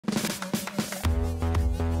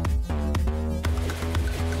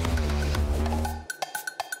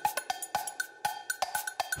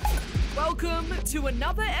Welcome to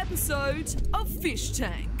another episode of Fish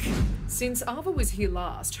Tank. Since Ava was here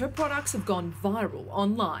last, her products have gone viral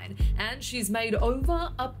online and she's made over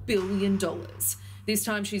 $1 billion. This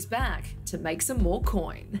time she's back to make some more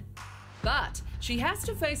coin. But she has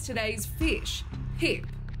to face today's fish, Pip.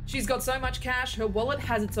 She's got so much cash, her wallet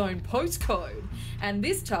has its own postcode. And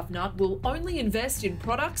this tough nut will only invest in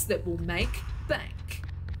products that will make bank.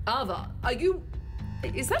 Ava,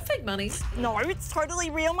 is that fake money? No, it's totally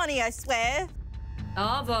real money, I swear.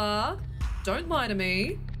 Ava, don't lie to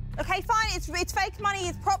me. Okay, fine, it's fake money,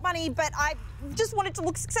 it's prop money, but I just want it to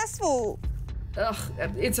look successful. Ugh,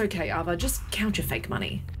 it's okay, Ava. Just count your fake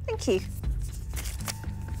money. Thank you.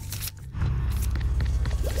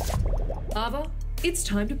 Ava, it's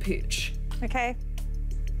time to pitch. Okay.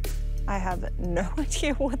 I have no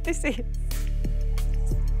idea what this is.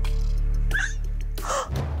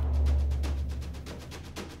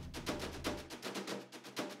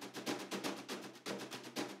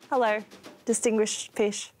 Hello, distinguished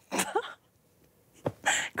fish.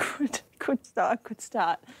 Good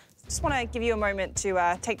start. Just want to give you a moment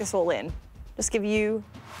to take this all in. Just give you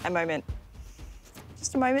a moment.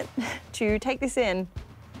 Just a moment to take this in.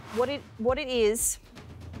 What it is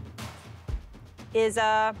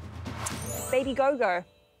a baby go-go.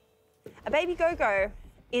 A baby go-go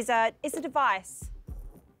is a device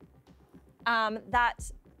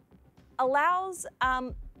that allows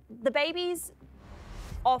the babies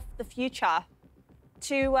of the future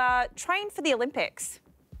to train for the Olympics.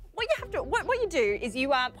 What you do is you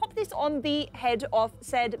pop this on the head of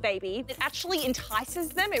said baby. It actually entices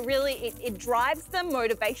them. It drives them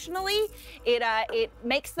motivationally. It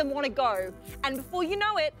makes them want to go. And before you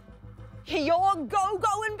know it, your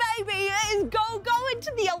go-going baby is going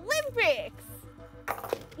to the Olympics.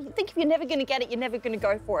 You think if you're never going to get it, you're never going to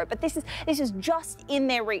go for it. But this is just in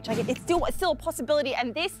their reach. Like it's still a possibility.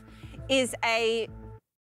 And this is a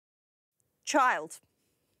child.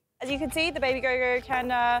 As you can see, the baby go-go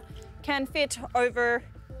can fit over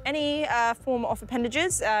any form of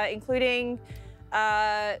appendages, including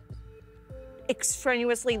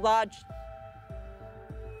extraneously large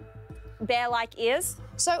bear-like ears.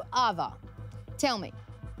 So, Ava, tell me,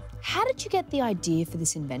 how did you get the idea for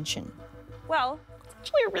this invention? Well, it's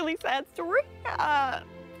actually a really sad story.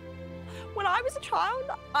 When I was a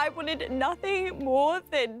child, I wanted nothing more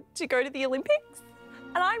than to go to the Olympics.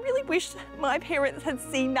 And I really wish my parents had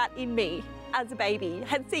seen that in me as a baby,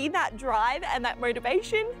 had seen that drive and that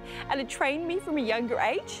motivation and had trained me from a younger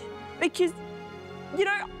age because, you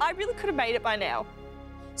know, I really could have made it by now.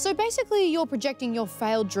 So basically you're projecting your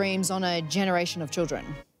failed dreams on a generation of children.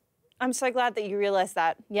 I'm so glad that you realised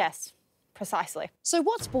that. Yes, precisely. So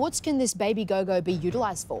what sports can this baby go-go be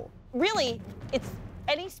utilised for? Really, it's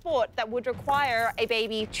any sport that would require a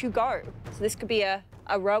baby to go. So this could be a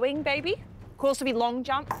rowing baby. Could also be long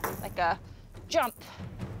jump, like a jump.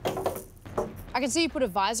 I can see you put a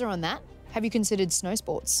visor on that. Have you considered snow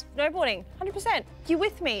sports? Snowboarding, 100%. You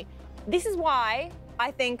with me? This is why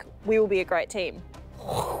I think we will be a great team.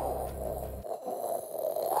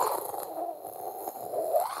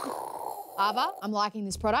 Ava, I'm liking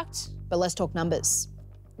this product, but let's talk numbers.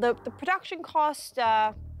 The production cost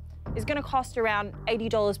is going to cost around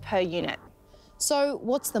 $80 per unit. So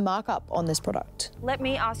what's the markup on this product? Let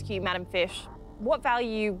me ask you, Madam Fish, what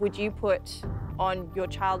value would you put on your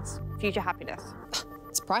child's future happiness?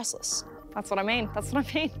 It's priceless. That's what I mean.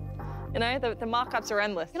 You know, the markups are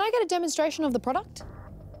endless. Can I get a demonstration of the product?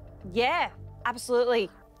 Yeah, absolutely.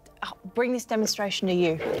 I'll bring this demonstration to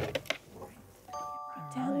you.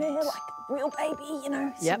 Down there, like a real baby, you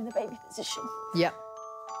know, yep. in the baby position. Yep.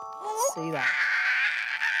 See that.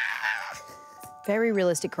 Very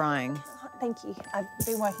realistic crying. Thank you. I've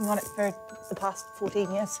been working on it for the past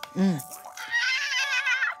 14 years.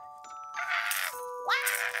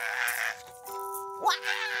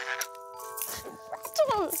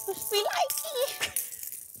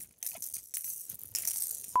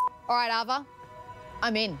 All right, Ava,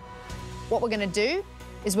 I'm in. What we're going to do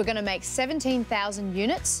is we're going to make 17,000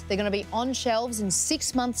 units. They're going to be on shelves in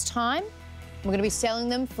 6 months' time. We're going to be selling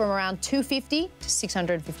them from around $250 to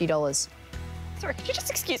 $650. Sorry, could you just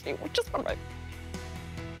excuse me? Just one moment.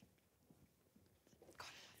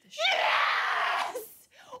 Yes!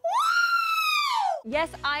 Woo! Yes,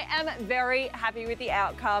 I am very happy with the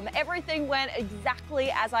outcome. Everything went exactly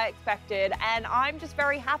as I expected, and I'm just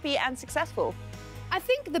very happy and successful. I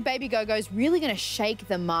think the Baby Go-Go is really going to shake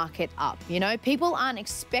the market up, you know? People aren't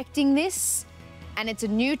expecting this, and it's a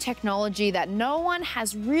new technology that no one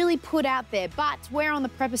has really put out there, but we're on the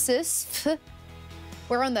premises.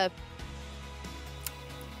 We're on the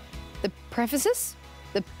prefaces?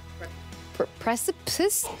 The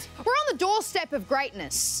precipice. We're on the doorstep of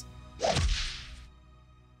greatness.